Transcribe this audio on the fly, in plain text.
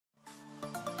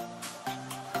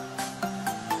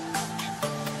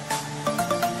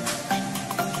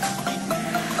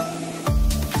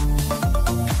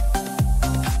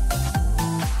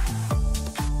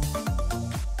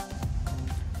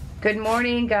Good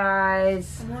morning,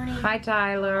 guys. Good morning. Hi,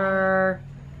 Tyler.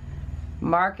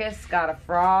 Marcus got a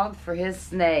frog for his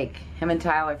snake. Him and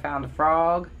Tyler found a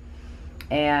frog,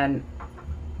 and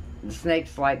the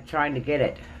snake's like trying to get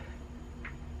it.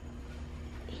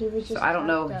 He was just So I don't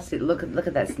know. See, look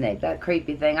at that snake. That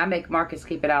creepy thing. I make Marcus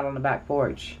keep it out on the back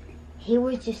porch. He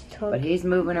was just But he's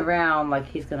moving around like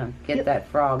he's gonna get that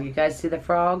frog. You guys see the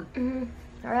frog?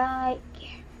 Right.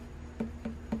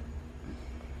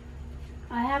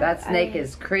 That snake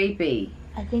is creepy.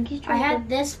 I think he's I trying had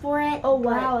this for it. Oh,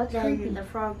 wow, but that's then creepy. the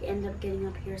frog ended up getting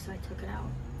up here, so I took it out.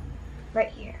 right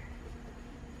here.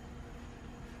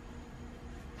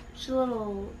 It's a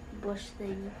little bush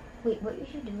thing. Wait, what you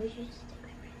should do is you just stick it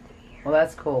right through here. Well,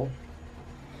 that's cool.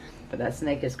 But that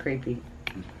snake is creepy.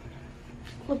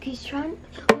 Look, he's trying.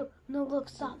 No, look,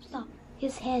 stop.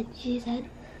 His head. See his head?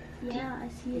 Yeah, I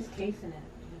see his casing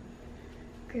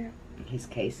it. Girl. He's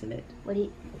casing it. What he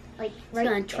like? He's Right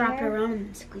gonna trap it there? around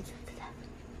and squeeze it to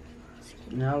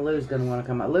death. No, Lou's gonna want to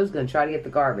come out. Lou's gonna try to get the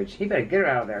garbage. He better get her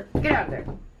out of there. Get out of there.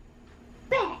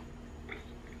 Bah!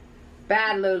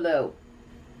 Bad Lulu.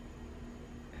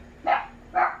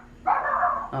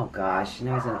 Oh gosh,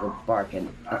 now he's gonna go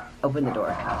barking. Open the door.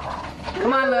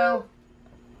 Come on, Lou.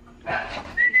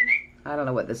 I don't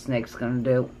know what the snake's gonna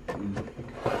do.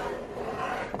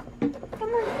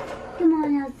 Come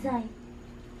on outside.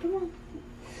 Come on.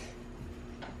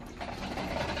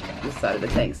 This side of the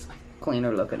tank's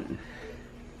cleaner looking.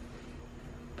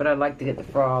 But I'd like to get the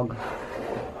frog.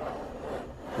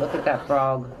 Look at that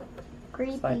frog.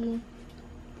 Creepy. like-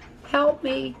 Help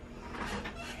me.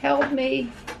 Help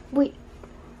me. Wait.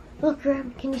 Look,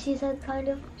 Graham. Can you see his head? Kind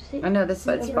of. See? I know this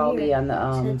side's Over foggy here. on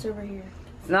the It's over here.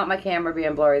 It's not my camera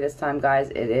being blurry this time, guys.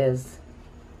 It is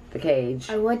the cage.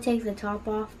 I would take the top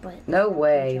off, but No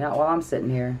way. Not while I'm sitting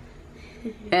here.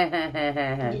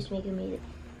 You're just making me.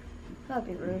 That'd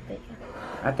be rude, but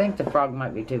I think the frog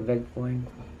might be too big for him.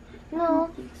 I no.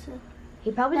 don't think so.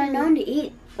 He probably They're doesn't. known to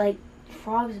eat like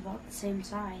frogs about the same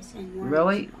size and worms.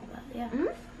 Really? And all that. Yeah.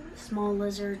 Mhm. Small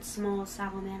lizards, small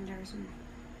salamanders, and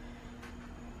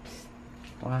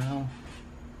Wow.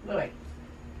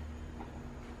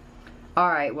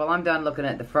 Alright, well, I'm done looking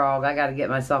at the frog. I gotta get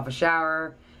myself a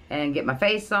shower and get my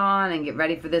face on and get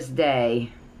ready for this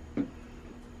day.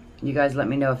 You guys let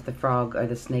me know if the frog or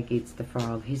the snake eats the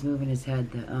frog. He's moving his head.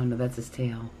 Oh, no, that's his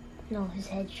tail. No, his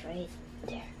head's right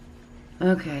there.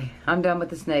 Okay, I'm done with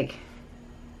the snake.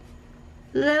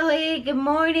 Louie, good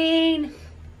morning.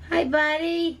 Hi,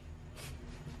 buddy.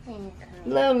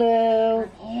 Lulu.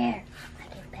 Come here.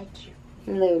 I can pet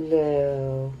you.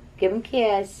 Lulu. Give him a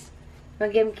kiss.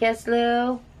 Wanna give him a kiss,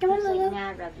 Lou? come on, He's like, Lulu. nah,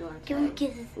 I'd rub you on Give him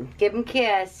kisses. Give him a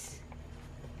kiss.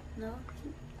 No,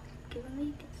 give him a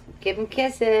kiss. Give him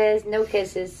kisses. No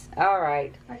kisses.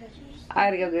 Alright. I got you. I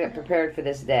gotta go get prepared for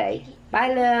this day. Bye,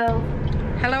 Lou.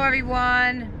 Hello,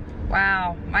 everyone.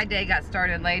 Wow, my day got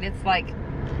started late. It's like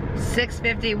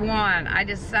 6:51. I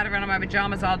just sat around in my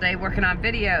pajamas all day working on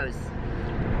videos.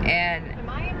 And Am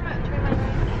I in my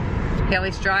lane?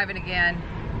 Haley's driving again.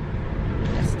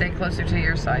 Just stay closer to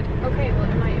your side. Okay, well,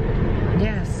 am I in between?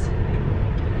 Yes.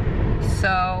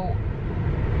 So,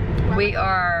 we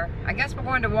are, I guess we're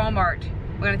going to Walmart.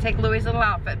 We're gonna take Louie's little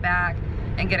outfit back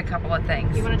and get a couple of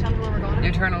things. You want to tell me where we're going?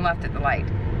 You're turning left at the light.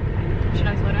 Should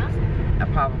I slow down?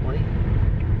 Probably.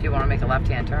 If you want to make a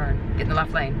left-hand turn. Get in the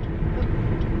left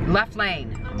lane. Left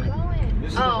lane. I'm going.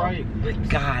 This is the right. Good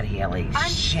God, Haley. I'm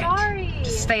Shit. sorry.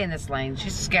 Just stay in this lane.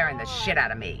 She's scaring the shit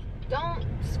out of me. Don't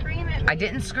scream at me. I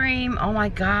didn't scream. Oh my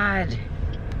God.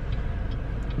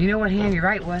 You know what hand you're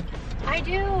right with. I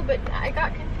do, but I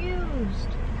got confused.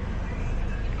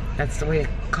 That's the way to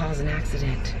cause an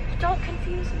accident. Don't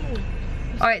confuse me.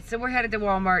 All right, so we're headed to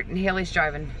Walmart and Haley's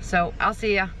driving. So I'll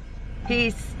see ya.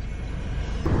 Peace.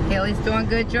 Haley's doing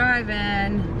good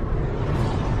driving.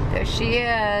 There she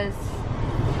is.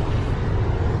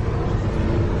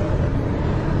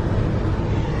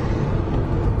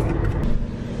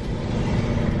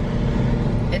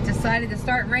 It decided to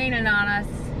start raining on us.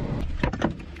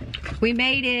 We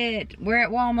made it. We're at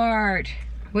Walmart.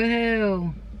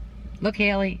 Woohoo. Look,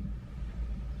 Haley.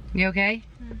 You okay?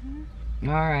 Mm-hmm.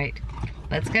 All right.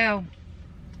 Let's go.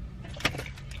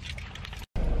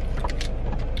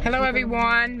 Hello,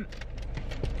 everyone.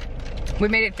 We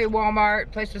made it through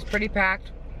Walmart. Place was pretty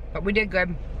packed, but we did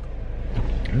good.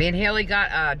 Me and Haley got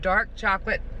a dark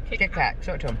chocolate Kit Kat.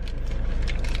 Show it to him.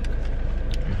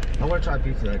 I want to try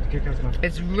pizza. The Kit Kat's my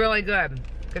It's really good.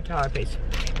 Good Tyler piece.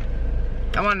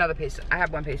 I want another piece. I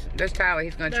have one piece. There's Tyler.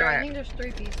 He's going to try I think it. there's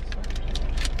 3 pieces.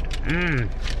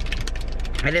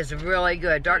 Mmm. It is really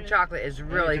good. Dark chocolate is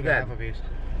really good. Half a piece.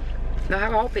 No,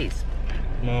 have a whole piece.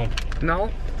 No.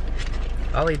 No?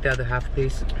 I'll eat the other half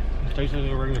piece. You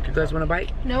guys want a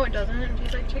bite? No, it doesn't. It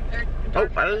tastes like chicken. Oh,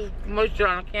 I was moisture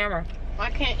on the camera. I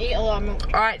can't eat a lot more.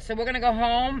 Alright, so we're gonna go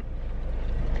home.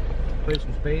 Play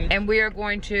some spades. And we are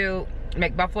going to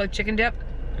make buffalo chicken dip.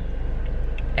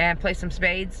 And play some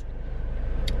spades.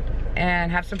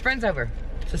 And have some friends over.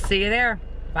 So see you there.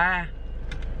 Bye.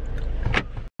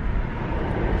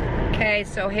 Okay,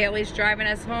 so Hailie's driving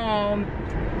us home.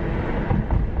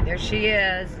 There she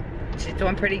is. She's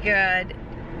doing pretty good.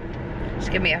 She's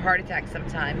giving me a heart attack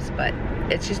sometimes, but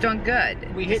she's doing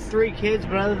good. We hit 3 kids,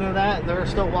 but other than that, they're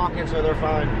still walking, so they're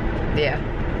fine. Yeah.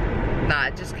 Nah,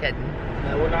 just kidding.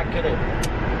 No, we're not kidding.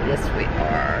 Yes, we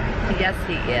are. Yes,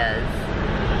 he is.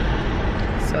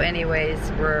 So anyways,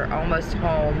 we're almost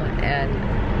home, and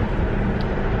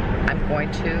I'm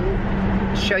going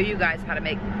to show you guys how to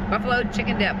make buffalo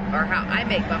chicken dip, or how I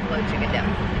make buffalo chicken dip.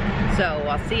 So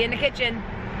I'll see you in the kitchen.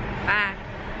 Bye.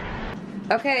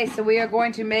 Okay, so we are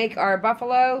going to make our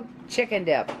buffalo chicken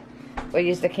dip. We'll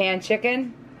use the canned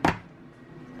chicken,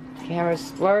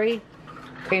 camera's blurry,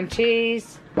 cream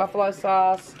cheese, buffalo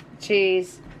sauce,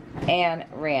 cheese, and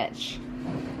ranch.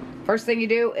 First thing you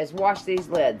do is wash these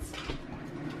lids.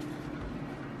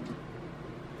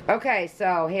 Okay,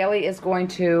 so Hailie is going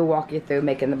to walk you through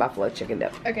making the buffalo chicken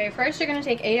dip. Okay, first you're going to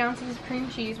take 8 ounces of cream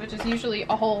cheese, which is usually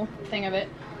a whole thing of it.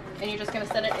 And you're just going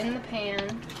to set it in the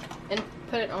pan and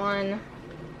put it on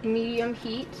medium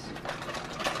heat.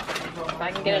 If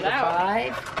I can get it out.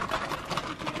 5.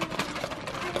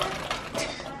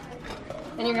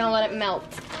 And you're going to let it melt.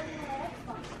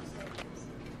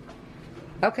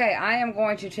 Okay, I am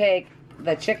going to take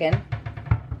the chicken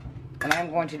and I'm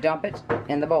going to dump it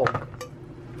in the bowl.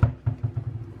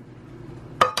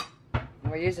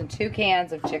 We're using 2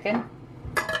 cans of chicken.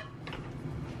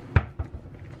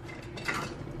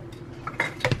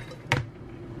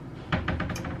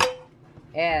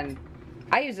 And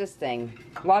I use this thing.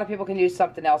 A lot of people can use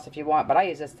something else if you want, but I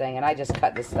use this thing and I just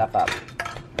cut this stuff up.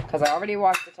 Because I already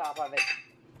washed the top of it.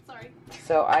 Sorry.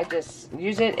 So I just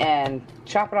use it and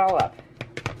chop it all up.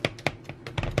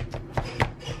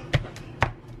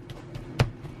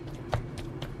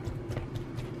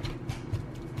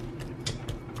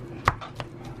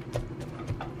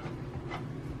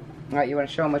 Alright, you want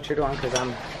to show them what you're doing? Because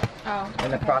I'm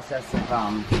in the process of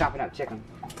chopping up chicken.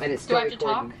 And it's Do I have to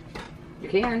recording. talk? You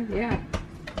can, yeah.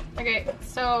 Okay,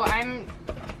 so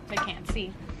they can't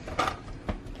see.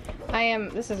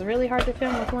 This is really hard to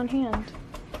film with one hand.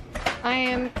 I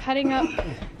am cutting up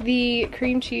the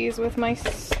cream cheese with my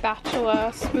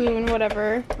spatula, spoon,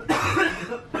 whatever.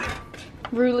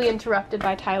 Rudely interrupted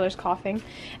by Tyler's coughing.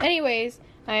 Anyways,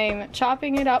 I'm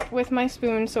chopping it up with my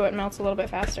spoon so it melts a little bit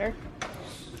faster.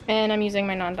 And I'm using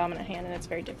my non-dominant hand and it's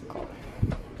very difficult.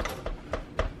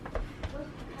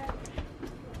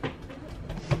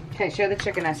 Okay, show the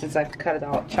chicken since I've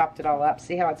chopped it all up.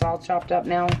 See how it's all chopped up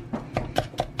now?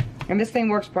 And this thing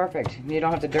works perfect. You don't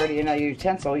have to dirty your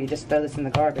utensil. You just throw this in the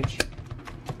garbage.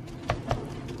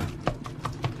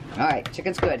 Alright,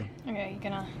 chicken's good. Okay,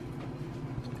 you're gonna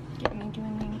get me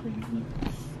doing the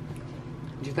ingredients.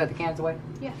 Did you throw the cans away?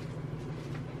 Yeah.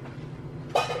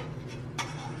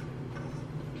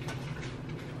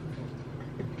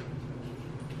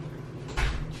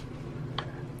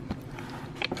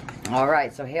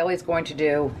 Alright, so Hailie's going to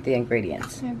do the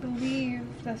ingredients. I believe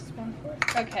that's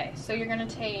 1/4. Okay, so you're gonna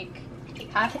take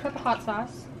 1/2 cup of hot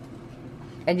sauce.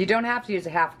 And you don't have to use a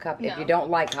 1/2 cup if No. you don't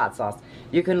like hot sauce.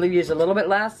 You can use a little bit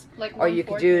less, Like or you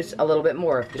could 1/4 use a little bit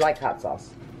more if you like hot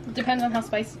sauce. Depends on how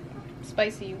spicy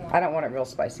you want. I don't want it real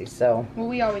spicy, so Well,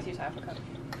 we always use 1/2 cup.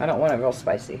 I don't want it real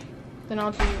spicy. Then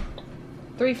I'll do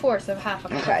 3/4 of 1/2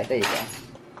 cup. Okay, there you go.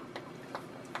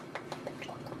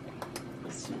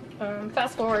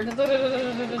 Fast forward.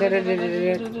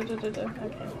 Okay.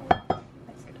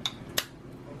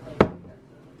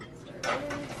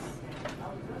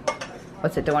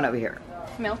 What's it doing over here?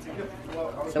 Melting.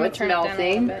 So it's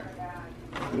melting.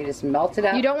 You just melt it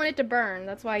up. You don't want it to burn.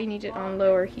 That's why you need it on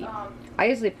lower heat. I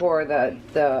usually pour the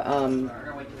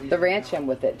ranch in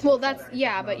with it. Well,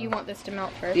 yeah, but you want this to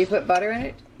melt first. Do you put butter in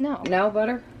it? No. No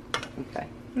butter? Okay.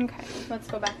 Okay. Let's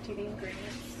go back to the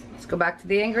ingredients. Let's go back to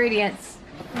the ingredients.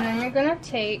 And then we're gonna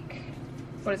take,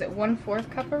 what is it, 1/4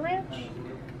 cup of ranch?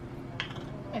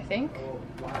 I think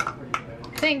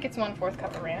it's 1/4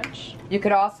 cup of ranch. You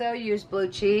could also use blue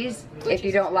cheese. If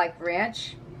you don't like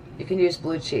ranch, you can use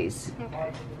blue cheese.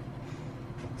 Okay.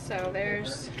 So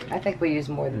there's, I think we use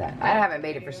more than that. I haven't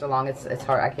made it for so long, it's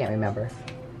hard, I can't remember.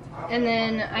 and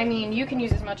then, I mean, you can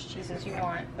use as much cheese as you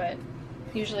want, but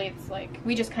usually it's like,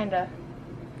 we just kind of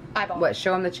eyeball. What,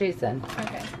 show them the cheese then.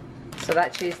 Okay. So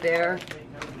that cheese there,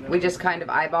 we just kind of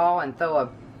eyeball and throw a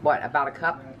what, about a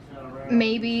cup?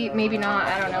 Maybe, maybe not.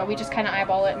 I don't know. We just kind of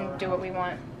eyeball it and do what we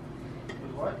want.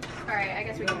 Alright, I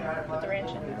guess we can put the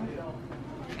ranch in now.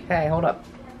 Okay, hold up.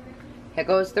 Here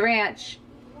goes the ranch.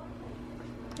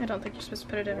 I don't think you're supposed to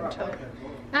put it in until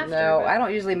after. No, but... I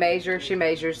don't usually measure. She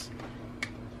measures.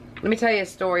 Let me tell you a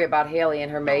story about Hailie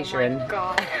and her measuring. Oh my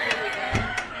God.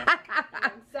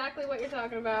 Exactly what you're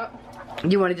talking about.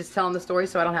 You want to just tell them the story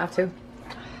so I don't have to?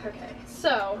 Okay,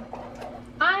 so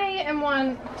I am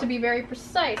one to be very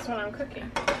precise when I'm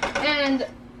cooking. And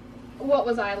what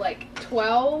was I, like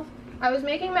 12? I was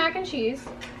making mac and cheese,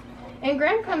 and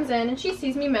Graham comes in and she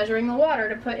sees me measuring the water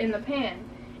to put in the pan.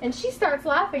 And she starts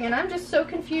laughing, and I'm just so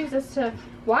confused as to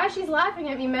why she's laughing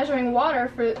at me measuring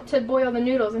water to boil the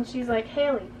noodles. And she's like,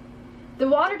 Hailie, the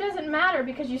water doesn't matter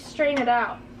because you strain it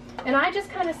out. And I just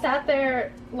kind of sat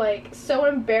there like so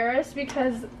embarrassed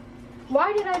because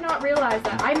why did I not realize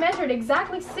that? I measured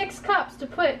exactly 6 cups to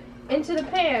put into the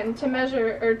pan to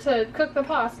measure or to cook the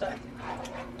pasta.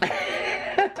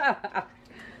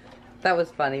 That was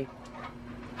funny.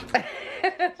 At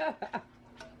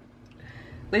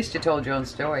least you told your own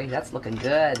story. That's looking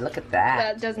good. Look at that.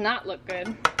 That does not look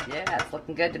good. Yeah, it's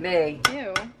looking good to me.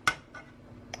 Ew.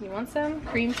 You want some?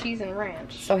 Cream cheese and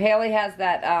ranch. So Hailie has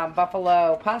that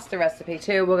buffalo pasta recipe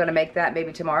too. We're gonna make that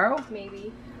maybe tomorrow?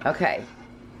 Maybe. Okay.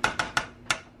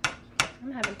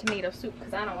 I'm having tomato soup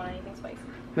because I don't want anything spicy.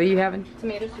 What are you having?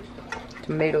 Tomato soup.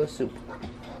 Tomato soup.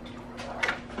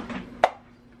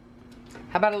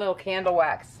 How about a little candle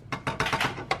wax?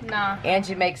 Nah.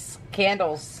 Angie makes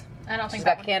candles. I don't think She's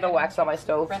that got would candle be a wax on my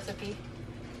stove. recipe.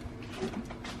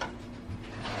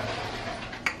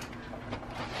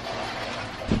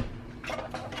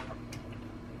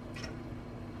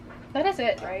 That is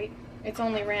it, right? It's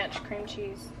only ranch, cream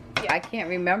cheese. Yeah, I can't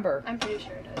remember. I'm pretty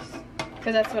sure it is.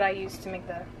 Because that's what I use to make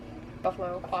the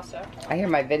buffalo pasta. I hear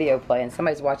my video playing.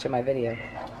 Somebody's watching my video.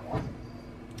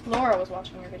 Laura was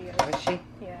watching your videos. Was she?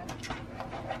 Yeah.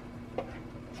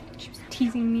 She was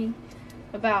teasing me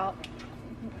about...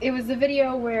 It was the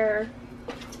video where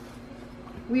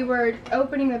we were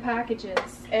opening the packages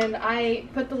and I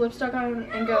put the lipstick on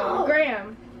and go,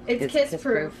 Graham, it's kiss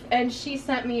proof. And she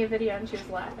sent me a video and she was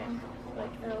laughing. Like,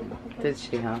 oh, okay. Did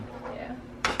she, huh? Yeah.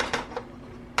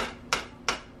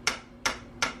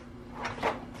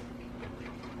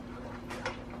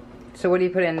 So what do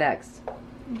you put in next?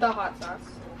 The hot sauce.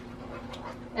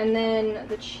 And then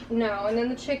the and then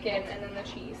the chicken and then the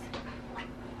cheese.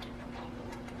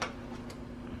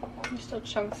 There's still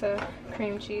chunks of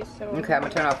cream cheese. So Okay, I'm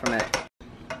gonna turn off for a minute.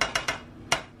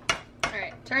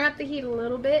 Alright, turn up the heat a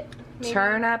little bit. Maybe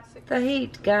Turn up the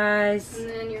heat, guys. And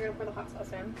then you're gonna pour the hot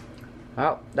sauce in.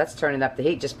 Oh, that's turning up the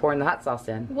heat, just pouring the hot sauce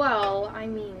in. Well, I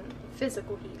mean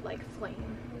physical heat, like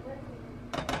flame.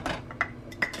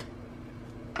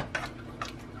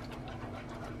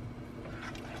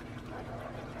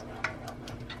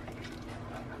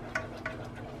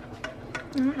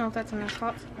 I don't know if that's enough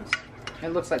hot sauce. It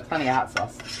looks like plenty of hot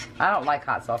sauce. I don't like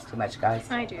hot sauce too much, guys.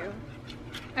 I do.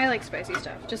 I like spicy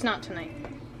stuff, just not tonight.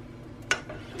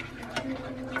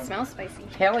 It smells spicy.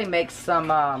 Hailie makes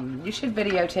some, you should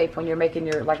videotape when you're making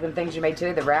your, like the things you made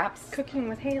today, the wraps. Cooking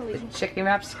with Hailie. The chicken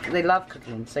wraps, they love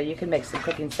cooking, so you can make some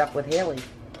cooking stuff with Hailie.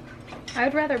 I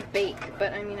would rather bake,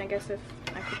 but I mean, I guess if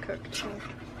I could cook too.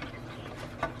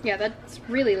 Yeah, that's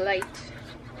really light.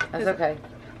 That's okay.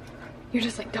 You're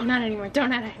just like, don't add anymore,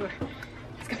 don't add anymore.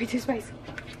 It's gonna be too spicy.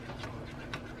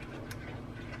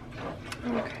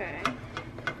 Okay.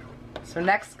 So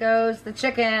next goes the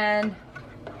chicken.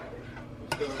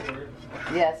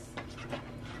 Yes.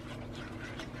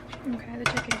 Okay, the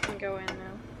chicken can go in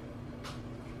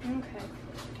now. Okay,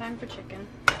 time for chicken.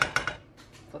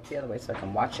 Flip the other way so I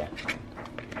can watch it.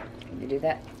 Can you do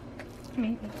that?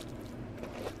 Maybe.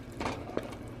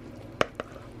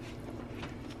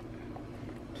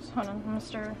 Just hold on, I'm gonna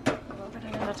stir a little bit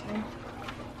at a time.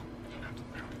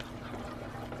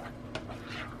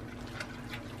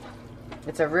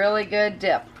 It's a really good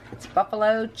dip. It's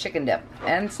buffalo chicken dip.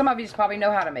 And some of you probably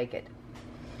know how to make it.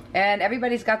 And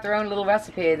everybody's got their own little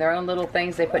recipe and their own little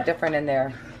things they put different in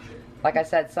there. Like I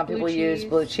said, some people use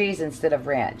blue cheese instead of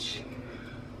ranch.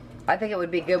 I think it would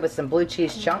be good with some blue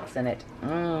cheese chunks in it.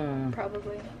 Mmm.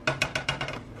 Probably.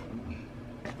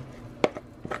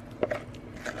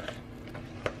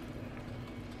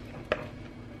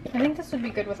 I think this would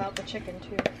be good without the chicken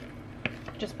too.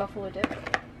 Just buffalo dip.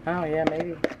 Oh yeah,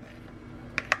 maybe.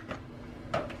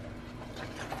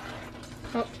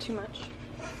 Oh, too much.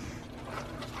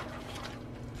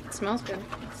 It smells good.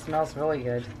 It smells really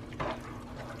good.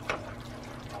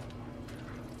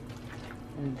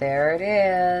 And there it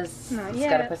is. Not Just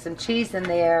yet. gotta put some cheese in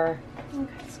there. Okay.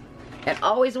 And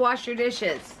always wash your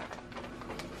dishes.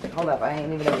 Hold up, I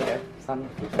ain't even over there. So I'm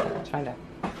trying to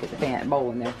get the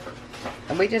bowl in there.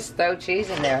 And we just throw cheese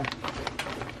in there.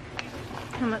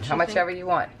 How much ever you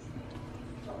want.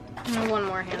 One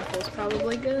more handful is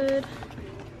probably good.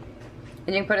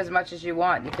 And you can put as much as you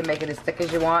want. You can make it as thick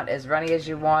as you want, as runny as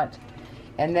you want.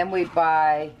 And then we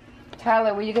buy,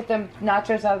 Tyler, will you get them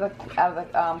nachos out of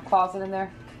the closet in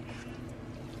there?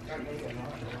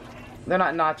 They're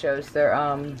not nachos, they're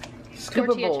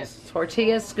scoopables.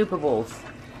 Tortillas scoopables.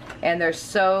 And they're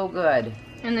so good.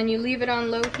 And then you leave it on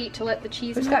low heat to let the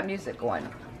cheese Who's got music going?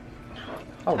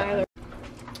 Hold on.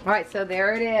 Alright, so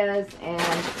there it is, and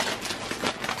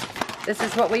this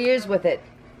is what we use with it.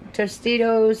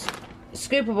 Tostitos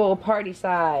scoopable party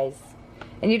size.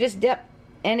 And you just dip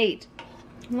and eat.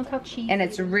 Look how cheesy. And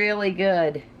it's really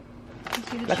good.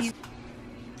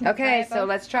 Okay, so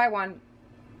let's try one.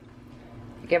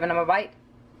 Giving them a bite?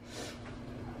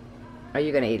 Are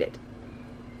you gonna eat it?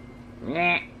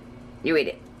 You eat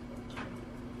it.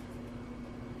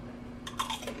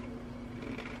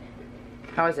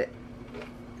 How is it?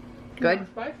 Good? Not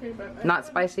spicy, but Not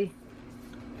spicy?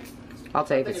 I'll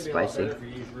tell you if it's spicy.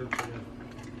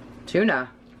 Tuna.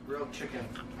 Real chicken.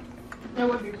 it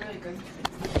would be really good.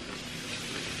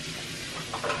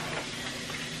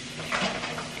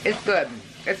 It's good.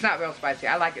 It's not real spicy.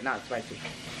 I like it not spicy.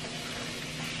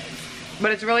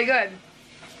 But it's really good.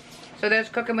 So there's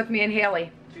cooking with me and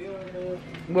Hailie.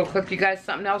 We'll cook you guys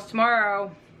something else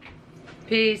tomorrow.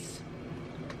 Peace.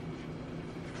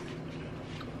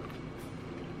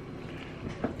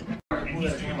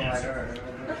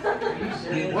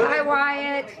 Hi,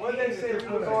 Wyatt. What did they say?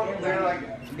 They're like,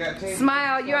 you got tape.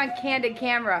 Smile, you're on candid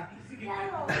camera.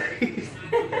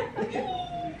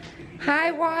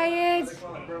 Hi, Wyatt.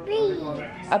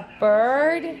 A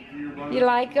bird? You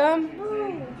like them?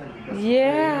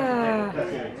 Yeah.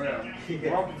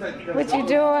 What you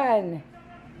doing?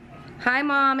 Hi,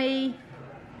 Mommy.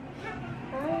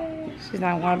 She's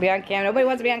not want to be on camera. Nobody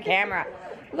wants to be on camera.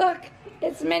 Look,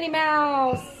 it's Minnie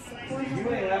Mouse.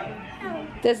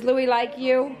 Does Louie like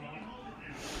you?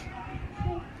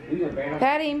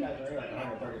 Pet him.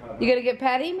 You gonna get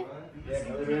pet him?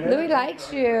 Louie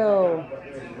likes you.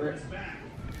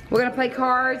 We're gonna play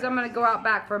cards. I'm gonna go out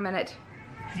back for a minute.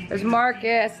 There's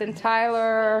Marcus and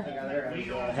Tyler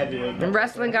and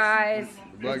wrestling guys.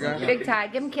 Big Ty,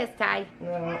 give him a kiss, Ty.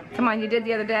 Come on, you did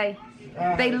the other day.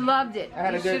 They loved it. I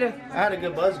had a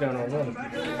good buzz going on.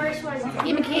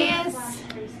 Give him a kiss.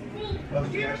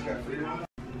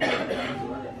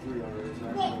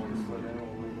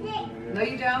 No,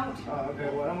 you don't. Oh, okay,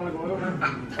 well, I'm gonna go over.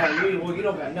 Oh, you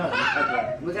don't got none.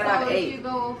 Okay. We're gonna have If 8. you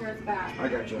go over, it's bad. I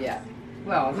got you. Yeah.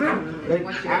 Well,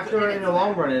 After in the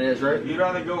long run it is, right? You'd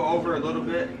rather go over a little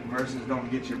bit versus don't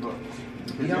get your books.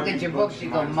 you don't get your books, you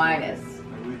go minus.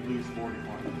 We lose 40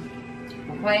 points.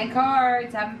 We're playing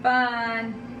cards, having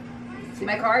fun. See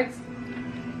my cards?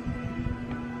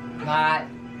 Not.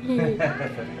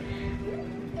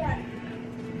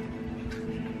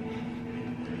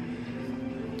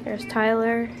 There's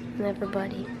Tyler and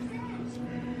everybody.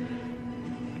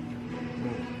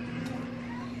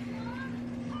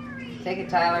 Take it,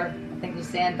 Tyler. I think you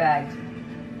sandbagged.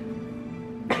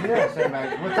 Yeah,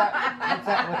 sandbag. What's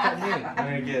that mean? I'm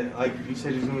gonna get, like you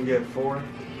said, he's gonna get 4.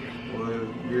 Well,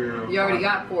 You already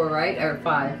got 4, right? Or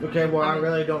 5? Okay, well, I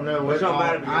really don't know what don't all,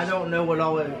 matter I don't know what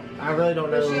all it, I really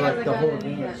don't know like the whole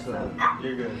game, so.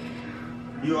 You're good.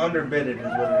 You underbid it is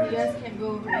what it You is. guys can't go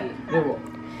over 8. Yeah, well,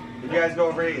 You guys go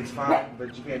over 8, it's fine,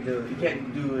 but you can't do it. You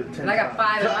can't do it 10 And I got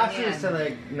 5 in my I should have hand. said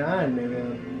like 9 maybe.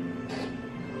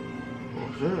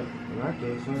 Well, sure. In that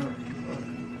case,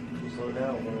 slow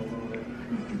down a little bit.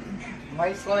 Why are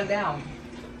you slowing down?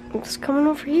 It's coming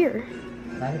over here.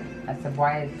 I said,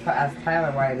 why? Asked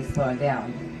Tyler why he was slowing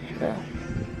down.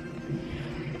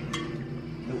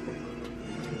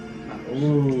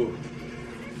 Ooh.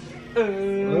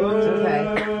 It's okay.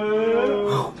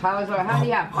 Tyler's over. How many do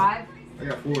you have? 5? I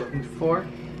got 4. 4?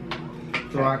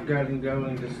 So I can go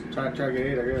and just try to get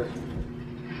 8, I guess.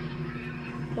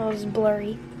 That was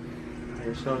blurry.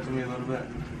 Here, show it to me a little bit.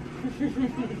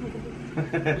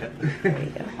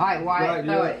 Alright, Wyatt,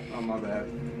 throw it. Oh, my bad.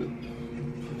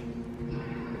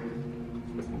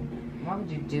 Why would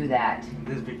you do that?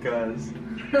 Just because.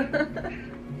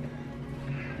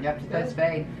 You have to throw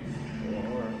spade.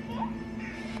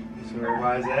 So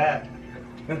why is it at?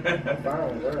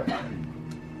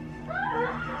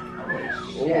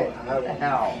 Shit, what the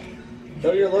hell?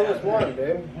 Throw your lowest one,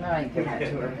 dude. No, I ain't giving that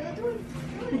to her.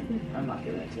 I'm not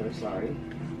giving it to her, sorry.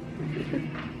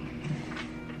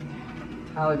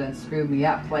 Tyler done screwed me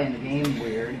up playing the game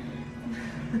weird.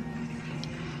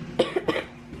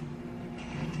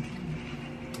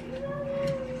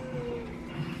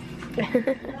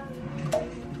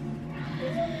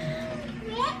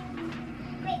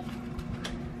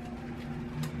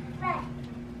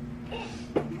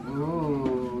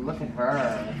 Ooh, look at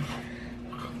her.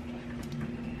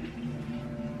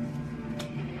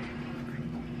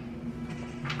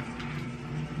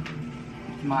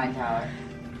 Mine, Tyler.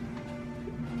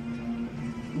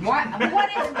 What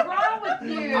is wrong with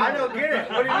you? I don't get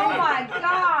it. What do you Oh mean? my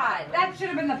God! That should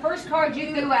have been the first card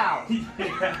you threw out. Oh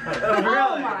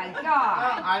my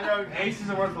God! I know. Aces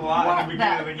are worth a lot What in the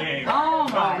beginning of the game. Oh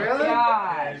my really?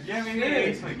 God! Give me the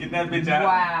ace, get that bitch out.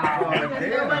 Wow.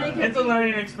 It's a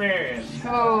learning experience.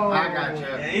 Oh. I got you.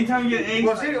 And anytime you get an ace,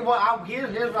 Well, see, here's what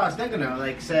I was thinking of.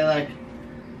 Like, say, like,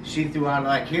 she threw out,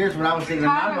 like, here's what I was thinking in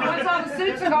my Once mind. all the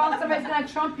suits are gone, somebody's gonna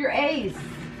trump your ace.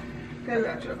 I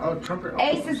got you. Oh, trumpet.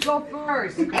 Aces go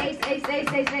first. Ace, ace,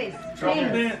 ace, ace, ace.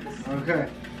 trumpet Ace. dance. Okay.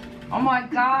 Oh my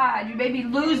God! You made me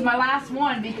lose my last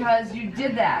one because you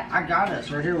did that. I got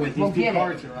us right here with these We'll two get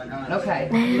cards it. here. I got us. Okay,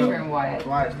 your turn, Wyatt.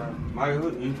 Wyatt's time.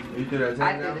 Michael, you threw that 10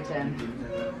 I now? threw the 10.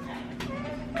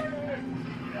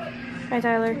 Hi,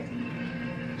 Tyler.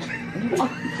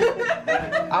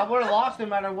 I would have lost no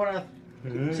matter what I.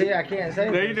 See, I can't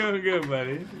say. No, you're doing good,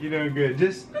 buddy. You're doing good.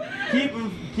 Just keep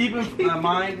in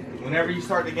mind whenever you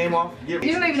start the game off. You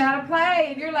don't even know how to play,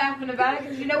 and you're laughing about it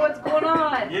because you know what's going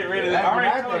on. Get rid of that. I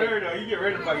already told her though. You get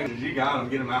rid of fucking. You got them.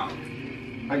 Get them out.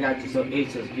 I got you. So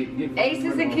aces. Get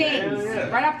Aces and kings, Yeah.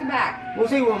 right off the back. Well,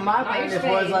 see, what my Not your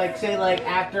plan was spades. like, say, like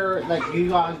after, like you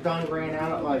guys done ran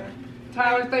out, like.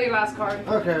 Tyler, throw your last card.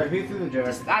 Okay, who threw the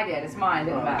jack? I did. It's mine.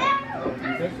 Didn't matter. Oh,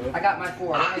 you think so? I got my 4.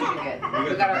 What did you get?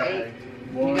 We got our 8.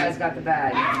 You guys got the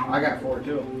bag. I got 4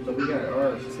 too. So we got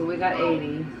ours. So we got 80,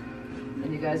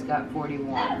 and you guys got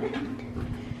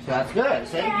 41. So that's good.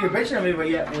 Say you're bitching at me, but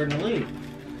yet we're in the lead.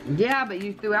 Yeah, but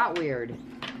you threw out weird.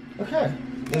 Okay.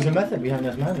 There's a method behind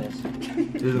this madness.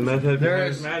 There's a method There behind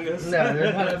is- this madness. No,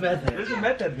 there's not a method. There's a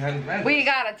method behind this madness. We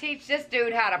gotta teach this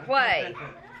dude how to play.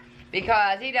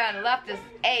 Because he done left his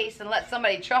ace and let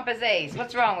somebody trump his ace.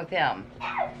 What's wrong with him?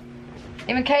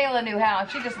 Even Kayla knew how, and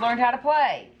she just learned how to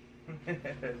play.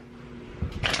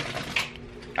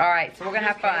 Alright, so we're gonna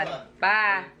have fun.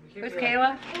 Bye. Who's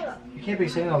Kayla? You can't be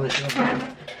saying all this shit.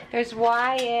 I There's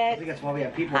Wyatt. think that's why we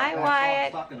have people Hi, back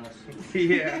Wyatt. stuck in us.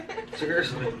 Yeah.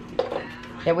 Seriously.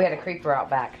 Yeah, we had a creeper out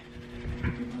back.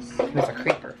 There's a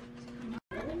creeper.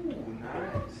 Ooh,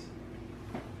 nice.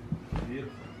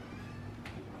 Beautiful.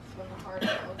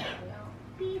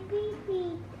 Beep, beep,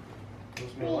 beep.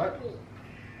 What's me what?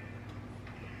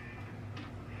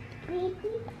 Beep,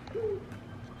 beep, beep.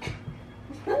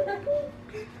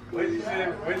 What did you say?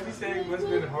 What did you say? Must have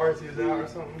been hard to use out or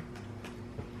something.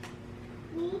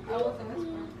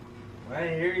 I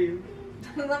didn't hear you.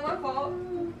 Is that my fault?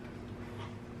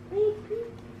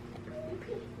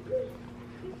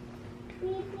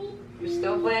 You're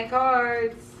still playing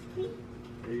cards.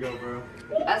 There you go, bro.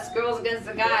 Us girls against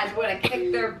the guys, we're gonna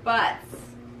kick their butts.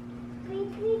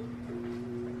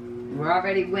 We're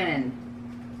already winning.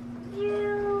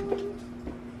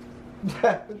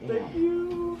 Thank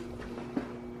you.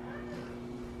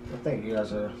 I think you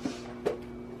guys are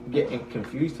getting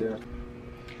confused here.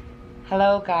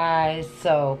 Hello guys,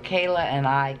 so Kayla and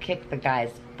I kicked the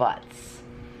guys' butts.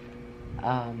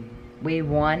 We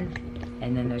won,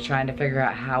 and then they're trying to figure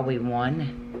out how we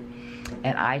won.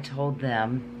 And I told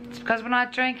them, it's because we're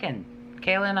not drinking.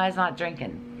 Kayla and I's not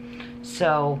drinking.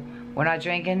 So, we're not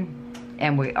drinking,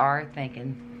 and we are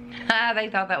thinking. They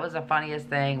thought that was the funniest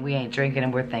thing. We ain't drinking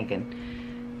and we're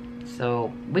thinking.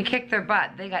 So, we kicked their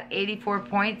butt. They got 84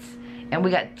 points, and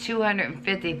we got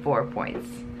 254 points.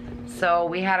 So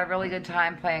we had a really good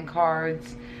time playing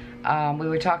cards. We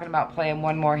were talking about playing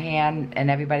one more hand and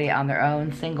everybody on their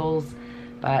own singles,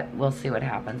 but we'll see what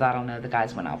happens. I don't know. The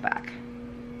guys went out back.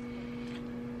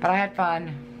 But I had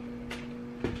fun.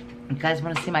 You guys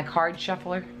want to see my card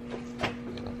shuffler?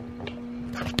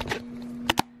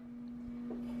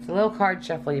 It's a little card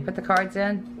shuffler. You put the cards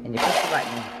in and you push the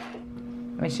button.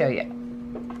 Let me show you.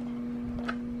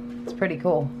 It's pretty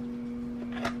cool.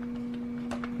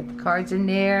 Put the cards in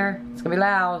there. It's gonna be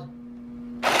loud.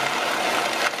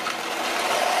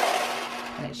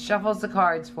 And it shuffles the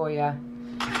cards for you.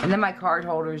 And then my card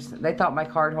holders, they thought my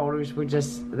card holders were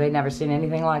just, they never seen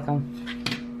anything like them.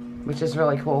 Which is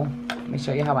really cool. Let me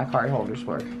show you how my card holders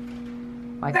work.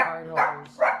 My card holders.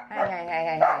 Hey, hey,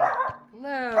 hey, hey, hey.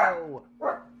 Hello.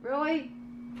 Really?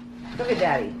 Look at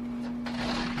Daddy.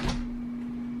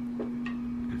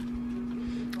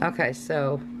 Okay,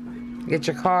 so you get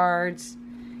your cards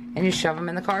and you shove them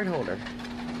in the card holder.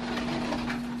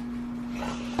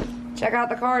 Check out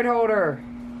the card holder.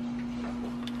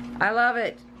 I love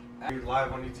it. Are you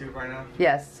live on YouTube right now?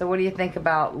 Yes. So what do you think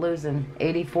about losing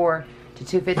 84 to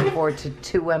 254 to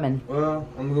 2 women? Well,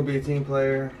 I'm gonna be a team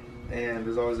player, and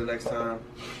there's always the next time.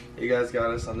 You guys got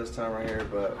us on this time right here,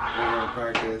 but we're gonna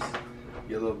practice,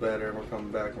 get a little better. We're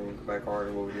coming back, and we're gonna come back harder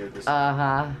than what we did this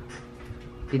time.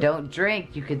 If you don't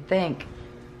drink, you could think.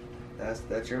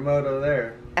 That's your motto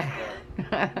there.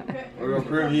 We're gonna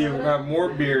prove you. We're gonna have more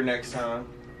beer next time.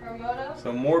 Our motto?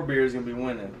 So more beer is gonna be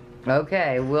winning.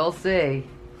 Okay, we'll see.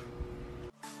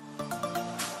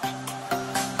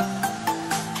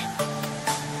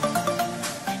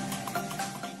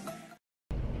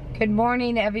 Good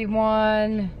morning,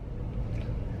 everyone.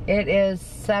 It is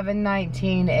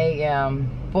 7:19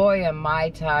 a.m. Boy, am I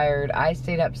tired. I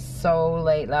stayed up so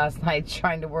late last night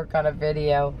trying to work on a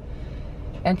video.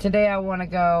 And today I want to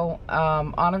go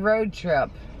on a road trip.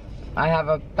 I have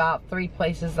about 3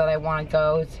 places that I want to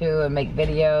go to and make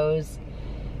videos.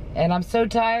 And I'm so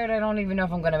tired, I don't even know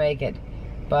if I'm going to make it.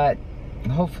 But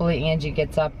hopefully Angie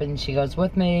gets up and she goes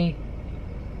with me.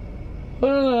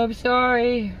 Oh, I'm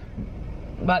sorry.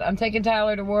 But I'm taking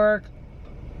Tyler to work.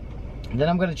 Then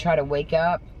I'm going to try to wake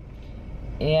up.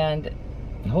 And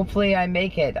hopefully I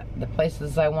make it. The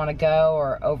places I want to go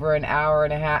are over an hour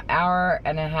and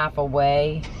a half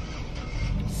away.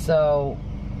 So,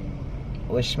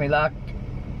 wish me luck.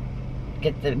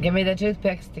 Give me the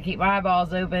toothpicks to keep my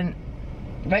eyeballs open.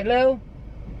 Right, Lou?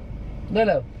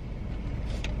 Lulu.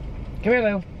 Come here,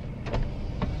 Lou.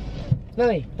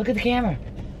 Louie, look at the camera.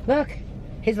 Look.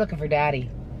 He's looking for Daddy.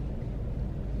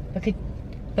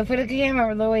 Look for the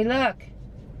camera, Louie, look.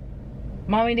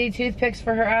 Mommy need toothpicks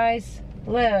for her eyes.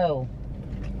 Lou.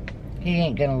 He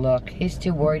ain't gonna look. He's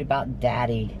too worried about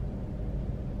Daddy.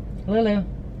 Lulu.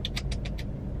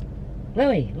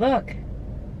 Louie, look.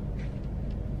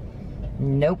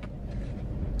 Nope.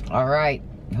 Alright.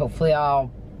 Hopefully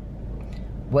I'll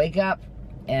wake up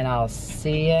and I'll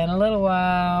see you in a little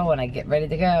while when I get ready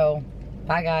to go.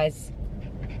 Bye, guys.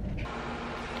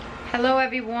 Hello,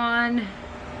 everyone.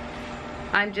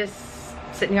 I'm just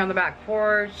sitting here on the back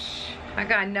porch. I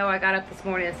got up this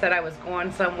morning and said I was going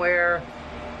somewhere.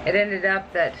 It ended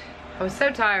up that I was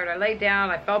so tired. I laid down,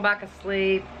 I fell back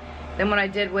asleep. Then when I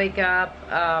did wake up,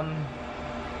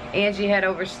 Angie had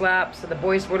overslept, so the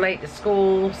boys were late to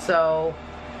school, so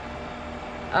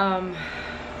I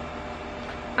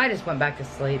just went back to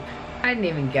sleep. I didn't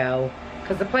even go,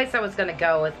 because the place I was going to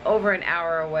go was over an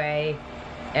hour away,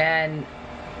 and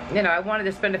you know, I wanted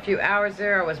to spend a few hours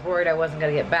there. I was worried I wasn't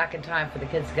going to get back in time for the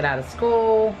kids to get out of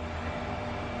school,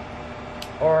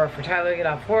 or for Tyler to get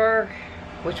off work,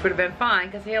 which would have been fine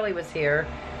because Hailie was here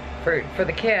for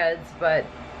the kids, but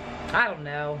I don't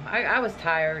know. I was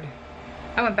tired.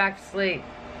 I went back to sleep,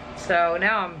 so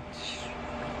now I'm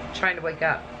trying to wake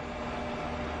up.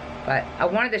 But I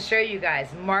wanted to show you guys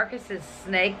Marcus's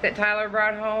snake that Tyler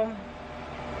brought home.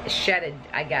 It's shedded,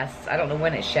 I guess. I don't know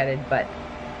when it shedded, but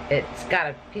it's got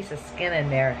a piece of skin in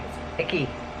there. It's picky.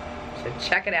 So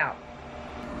check it out.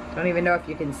 Don't even know if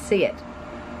you can see it.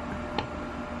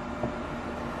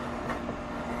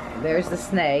 There's the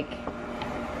snake.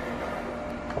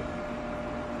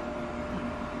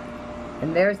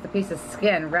 And there's the piece of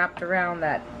skin wrapped around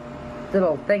that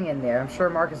little thing in there. I'm sure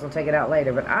Marcus will take it out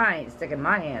later, but I ain't sticking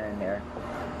my hand in there.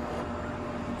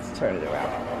 Let's turn it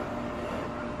around.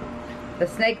 The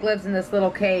snake lives in this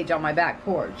little cage on my back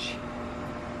porch.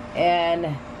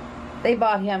 And they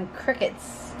bought him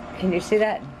crickets. Can you see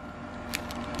that?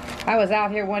 I was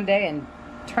out here one day and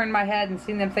turned my head and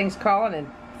seen them things crawling and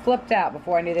flipped out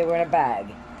before I knew they were in a bag.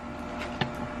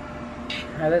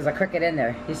 Oh, there's a cricket in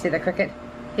there. You see the cricket?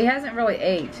 He hasn't really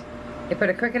ate. They put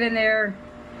a cricket in there,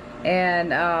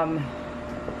 and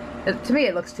to me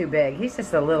it looks too big. He's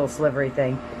just a little slivery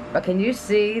thing. But can you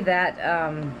see that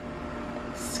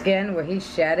skin where he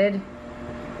shedded?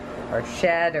 Or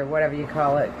shed, or whatever you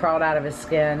call it, crawled out of his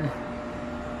skin.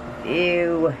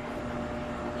 Ew.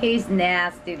 He's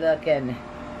nasty looking.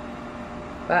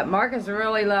 But Marcus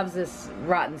really loves this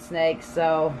rotten snake,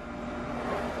 so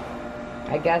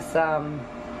I guess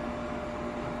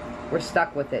we're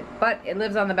stuck with it. But it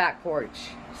lives on the back porch,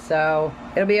 so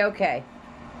it'll be okay.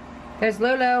 There's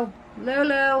Lulu.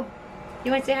 Lulu,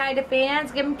 you want to say hi to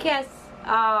fans? Give him a kiss.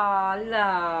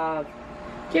 Aw, look.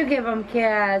 You give him a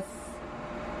kiss.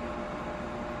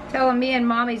 Tell him me and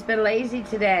Mommy's been lazy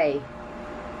today.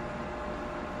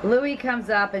 Louie comes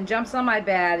up and jumps on my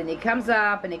bed, and he comes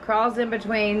up and he crawls in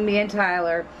between me and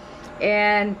Tyler,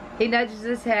 and he nudges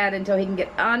his head until he can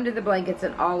get under the blankets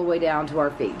and all the way down to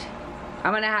our feet.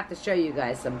 I'm gonna have to show you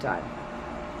guys sometime.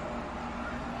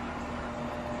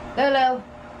 Lulu,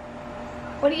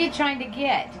 what are you trying to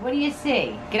get? What do you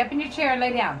see? Get up in your chair and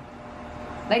lay down.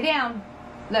 Lay down.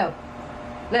 Lou.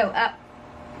 Lou, up.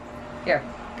 Here.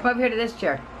 Come over here to this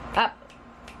chair. Up.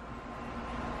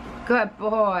 Good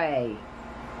boy.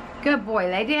 Good boy.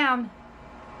 Lay down.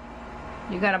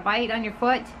 You got a bite on your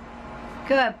foot?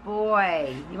 Good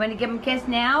boy. You want to give him a kiss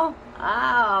now?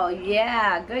 Oh,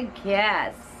 yeah. Good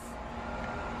kiss.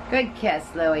 Good kiss,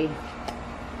 Louie.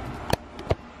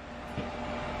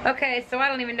 Okay, so I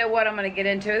don't even know what I'm going to get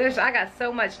into. I got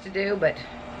so much to do, but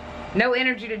no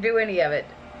energy to do any of it.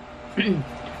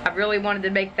 I really wanted to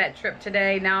make that trip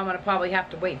today. Now I'm going to probably have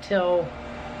to wait till...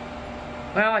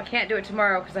 Well, I can't do it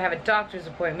tomorrow because I have a doctor's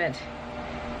appointment.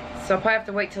 So I'll probably have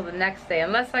to wait till the next day.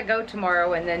 Unless I go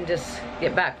tomorrow and then just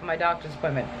get back from my doctor's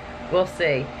appointment. We'll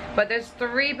see. But there's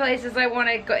 3 places I want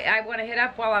to hit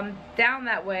up while I'm down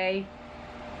that way.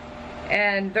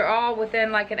 And they're all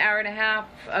within like an hour and a half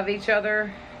of each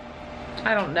other.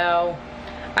 I don't know.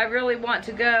 I really want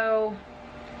to go.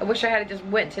 I wish I had just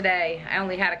went today. I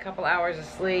only had a couple hours of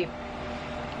sleep.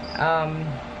 I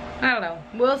don't know.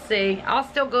 We'll see. I'll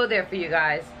still go there for you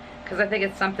guys because I think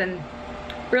it's something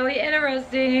really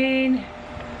interesting.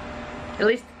 At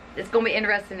least it's going to be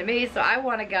interesting to me, so I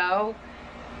want to go.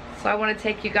 So I want to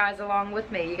take you guys along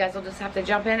with me. You guys will just have to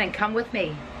jump in and come with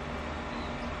me.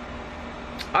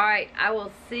 Alright, I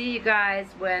will see you guys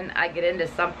when I get into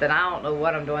something. I don't know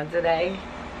what I'm doing today.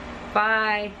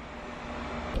 Bye.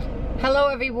 Hello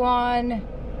everyone.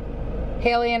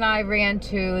 Hailie and I ran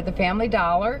to the Family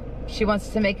Dollar. She wants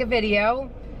to make a video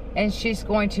and she's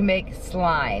going to make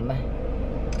slime.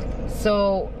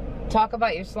 So talk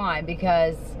about your slime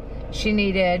because she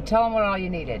needed, tell them what all you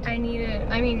needed. I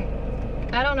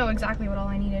don't know exactly what all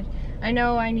I needed. I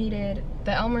know I needed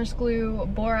the Elmer's glue,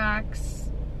 borax,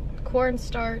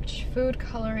 cornstarch, food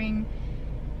coloring,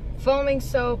 foaming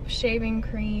soap, shaving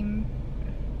cream.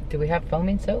 Do we have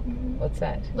foaming soap? Mm-hmm. What's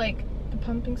that? Like the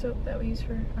pumping soap that we use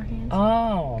for our hands.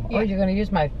 Oh, yeah. Oh, you're gonna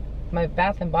use my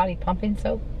Bath and Body pumping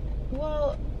soap?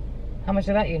 Well, how much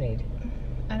of that you need?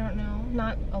 I don't know.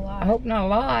 Not a lot. I hope not a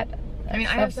lot. I mean,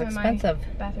 I have some expensive. in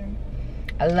my bathroom.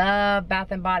 I love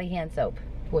Bath and Body hand soap.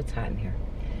 Oh, it's hot in here.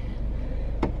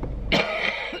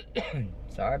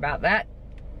 Sorry about that.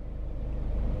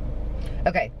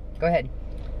 Okay, go ahead.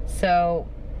 So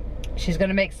she's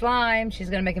gonna make slime, she's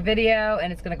gonna make a video,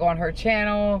 and it's gonna go on her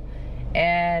channel,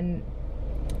 and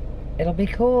it'll be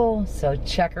cool. So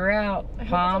check her out.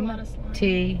 Palm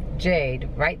T Jade,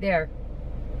 right there.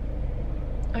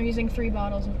 I'm using 3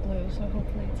 bottles of glue, so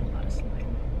hopefully it's a lot of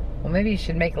slime. Well, maybe you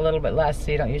should make a little bit less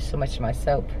so you don't use so much of my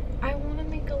soap. I want to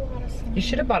make a lot of slime. You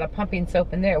should have bought a pumping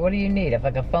soap in there. What do you need? If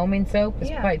like a foaming soap?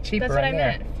 It's probably cheaper in there. That's what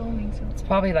I meant, foaming soap. It's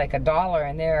probably like $1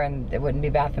 in there and it wouldn't be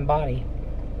Bath and Body.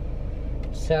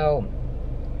 So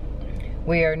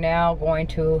we are now going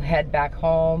to head back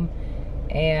home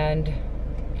and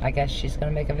I guess she's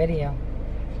gonna make a video.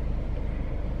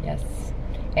 Yes.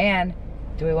 And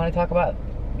do we want to talk about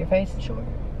your face? Sure.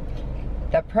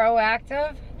 The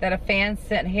Proactive that a fan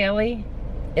sent Hailie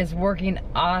is working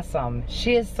awesome.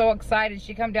 She is so excited.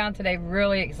 She come down today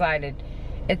really excited.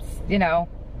 It's, you know,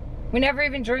 we never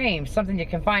even dreamed something you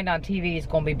can find on TV is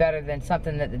going to be better than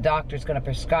something that the doctor's going to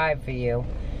prescribe for you.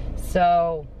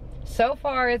 So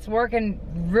far it's working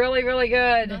really, really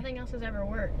good. Nothing else has ever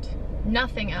worked.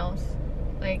 Nothing else.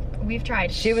 Like, we've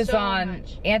tried She was so on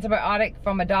much. antibiotic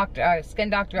from a doctor,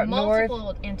 skin doctor up Multiple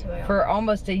north antibiotics. for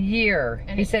almost a year.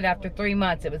 And He it said didn't after work. 3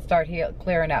 months it would start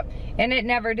clearing up. And it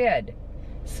never did.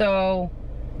 So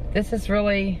this is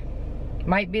really,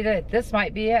 this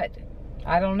might be it.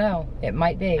 I don't know. It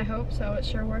might be. I hope so. It's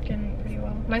sure working pretty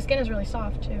well. My skin is really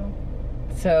soft too.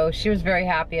 So she was very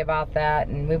happy about that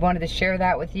and we wanted to share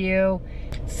that with you.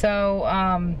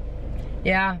 So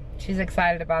yeah, she's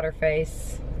excited about her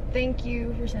face. Thank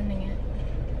you for sending it.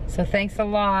 So thanks a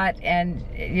lot, and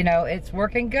you know, it's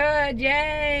working good,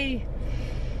 yay!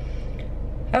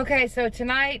 Okay, so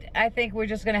tonight I think we're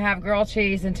just gonna have grilled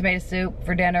cheese and tomato soup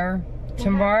for dinner.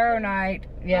 Tomorrow night,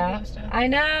 yeah. Buffalo stuff. I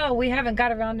know, we haven't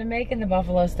got around to making the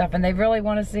buffalo stuff and they really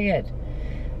want to see it.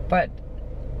 But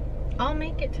I'll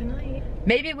make it tonight.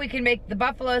 maybe we can make the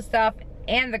buffalo stuff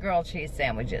and the grilled cheese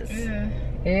sandwiches. Ugh,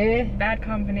 Eh? bad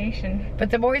combination.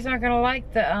 But the boys aren't gonna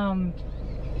like the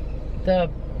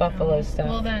buffalo stuff.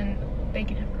 Well, then they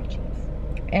can have grilled cheese.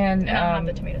 And I'll have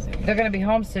the tomato soup. they're gonna be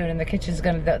home soon and the kitchen's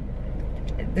gonna,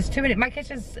 there's too many, my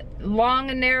kitchen's long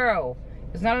and narrow.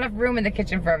 There's not enough room in the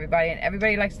kitchen for everybody and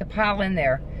everybody likes to pile in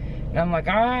there. And I'm like,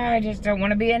 I just don't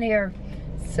wanna be in here.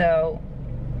 So,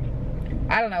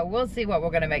 I don't know, we'll see what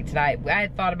we're gonna make tonight. I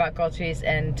had thought about grilled cheese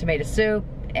and tomato soup,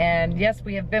 and yes,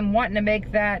 we have been wanting to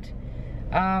make that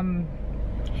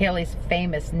Haley's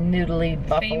famous noodly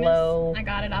buffalo. Famous. I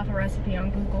got it off a recipe on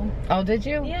Google. Oh, did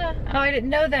you? Yeah. Oh, I didn't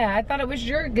know that. I thought it was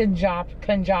your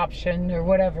conjoption or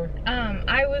whatever.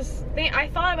 I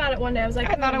thought about it one day. I was like,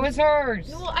 I thought it was hers.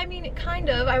 Well, I mean, kind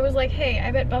of. I was like, hey,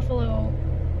 I bet buffalo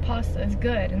pasta is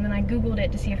good, and then I Googled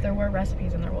it to see if there were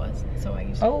recipes, and there was. So I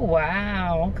used it. Oh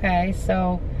wow. Okay.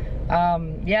 So,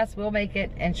 yes, we'll make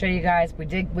it and show you guys.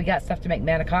 We got stuff to make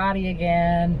manicotti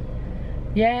again.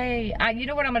 Yay. You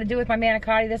know what I'm going to do with my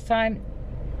manicotti this time?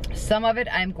 Some of it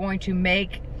I'm going to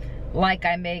make like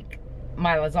I make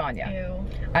my lasagna. Ew.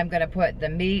 I'm going to put the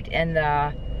meat and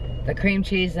the cream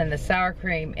cheese and the sour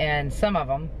cream in some of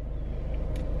them.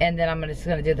 And then I'm just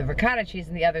going to do the ricotta cheese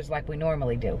and the others like we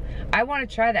normally do. I want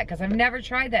to try that because I've never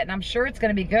tried that. And I'm sure it's going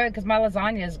to be good because my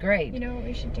lasagna is great. You know what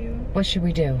we should do? What should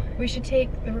we do? We should take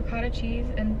the ricotta cheese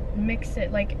and mix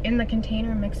it, like in the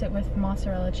container, mix it with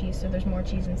mozzarella cheese so there's more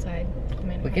cheese inside the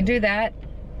manicotti. We could do that.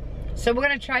 So we're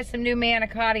going to try some new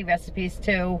manicotti recipes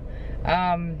too.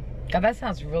 God, that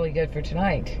sounds really good for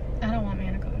tonight. I don't want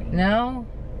manicotti. No?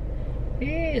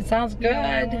 Yeah, it sounds good. You know what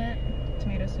I want?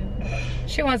 Tomato soup.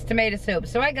 She wants tomato soup.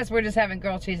 So I guess we're just having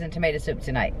grilled cheese and tomato soup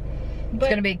tonight. It's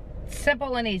going to be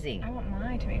simple and easy. I want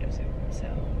my tomato soup, so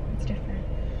it's different.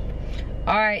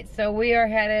 Alright, so we are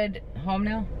headed home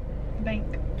now?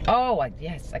 Bank. Oh,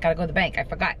 yes, I gotta go to the bank. I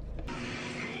forgot.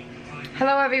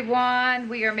 Hello, everyone.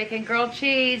 We are making grilled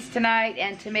cheese tonight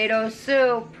and tomato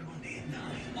soup.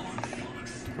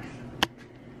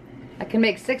 I can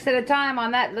make 6 at a time on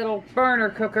that little burner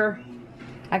cooker.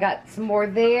 I got some more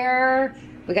there.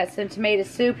 We got some tomato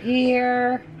soup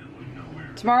here.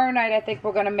 Tomorrow night, I think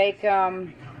we're gonna make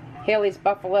Haley's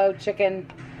buffalo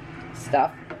chicken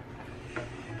stuff.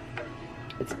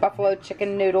 It's buffalo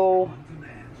chicken noodle.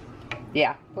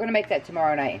 Yeah, we're gonna make that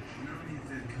tomorrow night.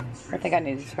 I think I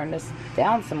need to turn this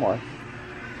down some more.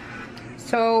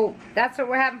 So that's what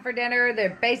we're having for dinner.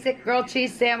 The basic grilled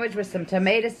cheese sandwich with some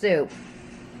tomato soup.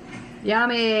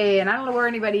 Yummy. And I don't know where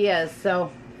anybody is,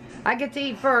 so I get to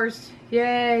eat first.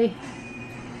 Yay.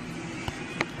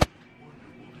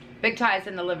 Big Ty's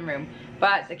in the living room,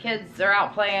 but the kids are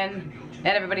out playing and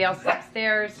everybody else is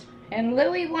upstairs. And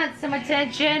Louie wants some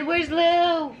attention. Where's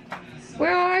Lou?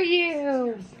 Where are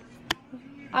you?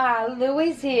 Ah,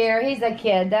 Louie's here. He's a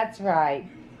kid, that's right.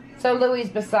 So Louie's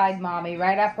beside Mommy,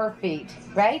 right up her feet,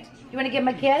 right? You want to give him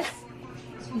a kiss?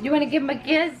 You want to give him a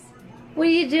kiss? What are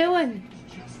you doing?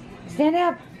 Stand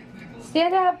up.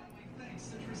 Stand up.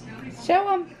 Show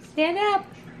him. Stand up.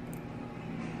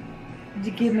 Did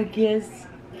you give him a kiss?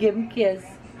 Give him a kiss.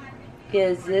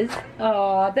 Kisses.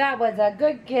 Oh, that was a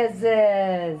good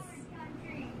kisses.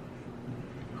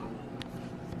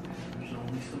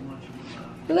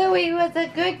 Louie was a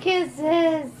good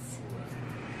kisses.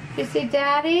 You see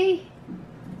Daddy?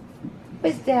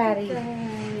 Where's Daddy?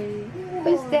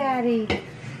 Where's Daddy?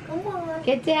 Come on.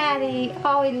 Get Daddy.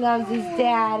 Oh, he loves his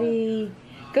Daddy.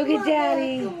 Go get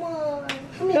Daddy. Come on.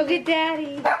 Go get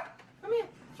Daddy. Come here.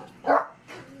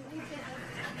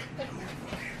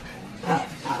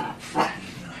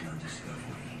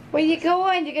 Where you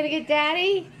going? You gonna get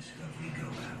Daddy?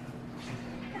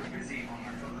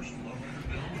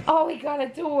 Oh, he got a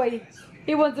toy.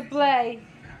 He wants to play.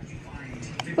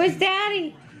 Where's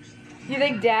Daddy? You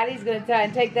think Daddy's gonna try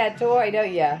and take that toy,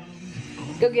 don't ya?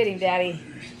 Go get him, Daddy.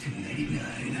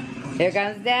 Here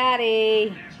comes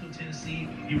Daddy.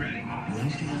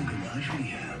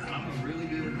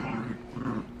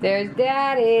 There's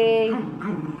Daddy.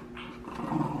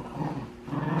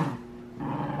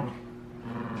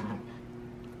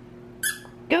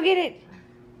 Go get it.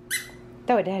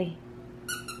 Throw it, Daddy.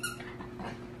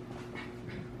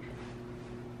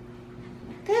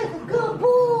 Good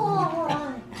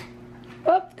boy.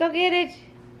 Oops, go get it.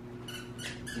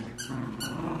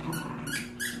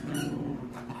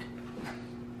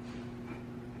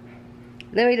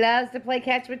 Louie loves to play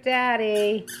catch with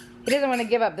Daddy. He doesn't want to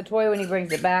give up the toy when he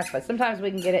brings it back, but sometimes we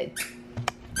can get it.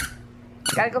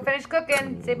 Gotta go finish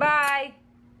cooking. Say bye.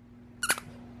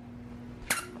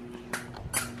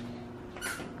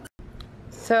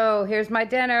 So here's my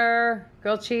dinner.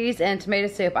 Grilled cheese and tomato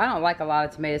soup. I don't like a lot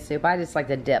of tomato soup. I just like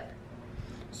the dip.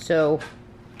 So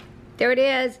there it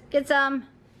is. Get some.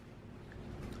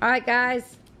 Alright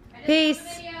guys. Peace.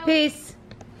 Peace.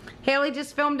 Hailie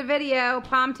just filmed a video.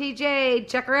 Palm TJ.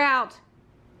 Check her out.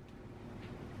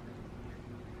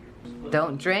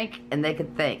 Don't drink and they can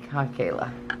think, huh,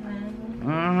 Kayla?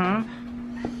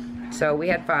 Mm-hmm. So we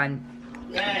had fun.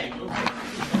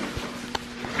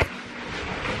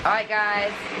 Alright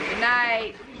guys. Good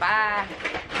night. Bye.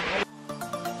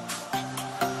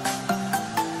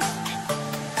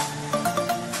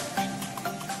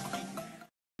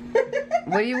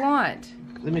 What do you want?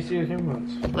 Let me see your camera.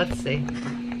 Let's see.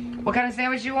 What kind of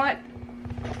sandwich you want?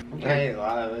 Hey,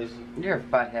 live. You're a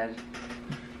butthead.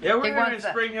 Yeah, we're He here in wants a,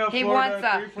 Spring Hill, he Florida. wants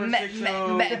a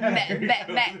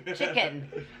 346 chicken.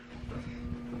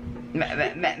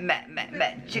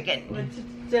 Chicken.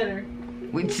 Dinner.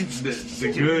 What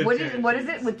is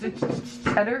it with the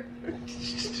cheddar?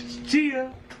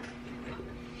 Chia.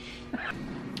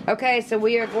 Okay, so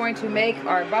we are going to make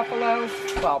our buffalo.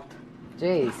 Well,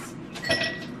 jeez.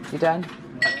 You done?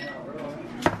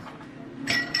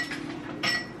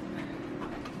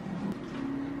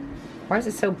 Why is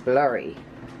it so blurry?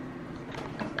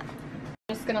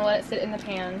 Just gonna let it sit in the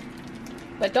pan.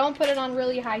 But don't put it on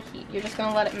really high heat. You're just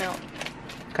gonna let it melt.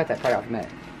 Cut that part off a minute.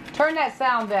 Turn that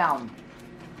sound down.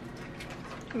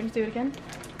 Let me just do it again.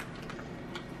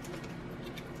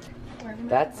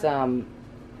 That's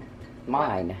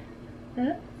mine.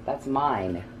 Huh? That's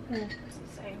mine. So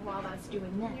while that's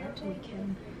doing that, we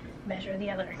can measure the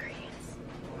other ingredients.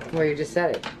 Well, you just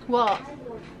said it. Well,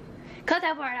 cut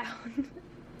that part out.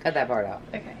 Cut that part out.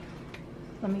 Okay.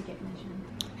 Let me get measuring.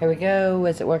 Here we go.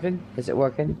 Is it working? Is it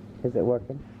working? Is it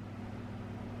working?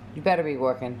 You better be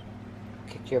working.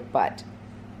 Kick your butt.